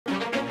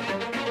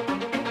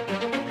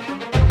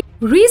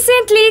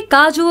Recently,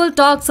 Kajol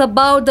talks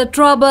about the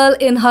trouble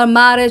in her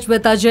marriage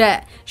with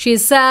Ajay. She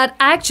said,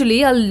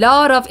 actually, a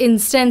lot of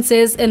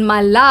instances in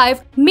my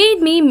life made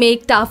me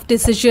make tough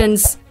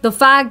decisions. The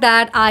fact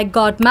that I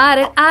got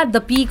married at the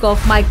peak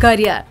of my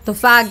career, the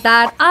fact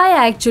that I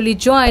actually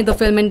joined the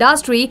film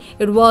industry,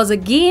 it was a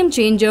game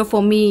changer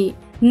for me.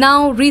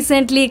 Now,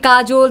 recently,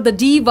 Kajol the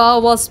diva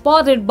was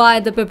spotted by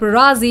the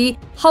paparazzi.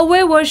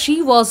 However,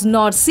 she was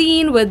not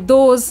seen with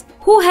those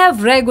who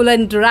have regular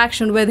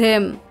interaction with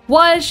him.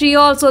 While she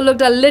also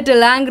looked a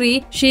little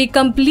angry, she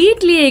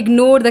completely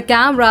ignored the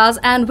cameras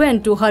and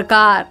went to her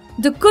car.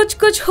 The Kuch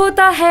Kuch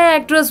Hota Hai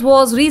actress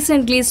was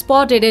recently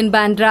spotted in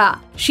Bandra.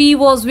 She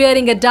was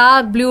wearing a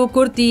dark blue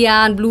kurti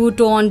and blue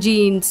toned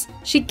jeans.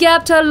 She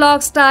kept her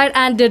locks tied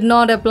and did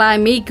not apply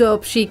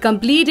makeup. She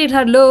completed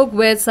her look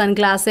with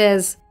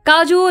sunglasses.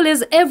 Kajol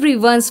is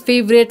everyone's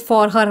favorite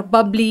for her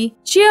bubbly,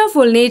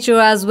 cheerful nature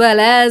as well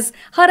as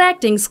her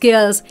acting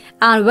skills,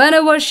 and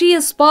whenever she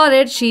is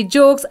spotted, she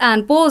jokes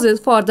and poses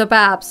for the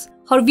paps.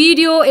 Her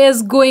video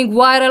is going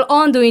viral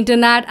on the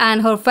internet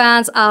and her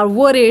fans are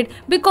worried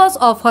because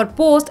of her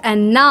post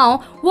and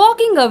now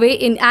walking away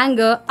in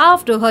anger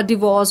after her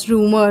divorce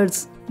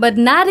rumors. But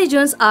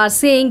netizens are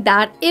saying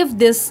that if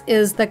this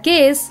is the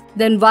case,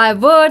 then why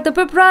were the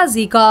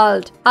paparazzi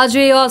called?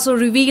 Ajay also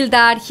revealed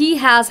that he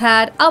has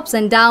had ups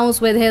and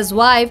downs with his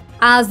wife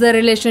as the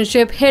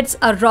relationship hits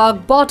a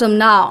rock bottom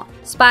now.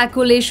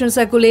 Speculation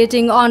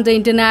circulating on the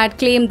internet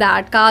claim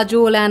that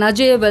Kajol and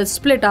Ajay will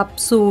split up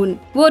soon.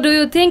 What do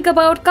you think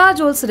about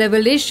Kajol's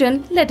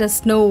revelation? Let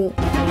us know.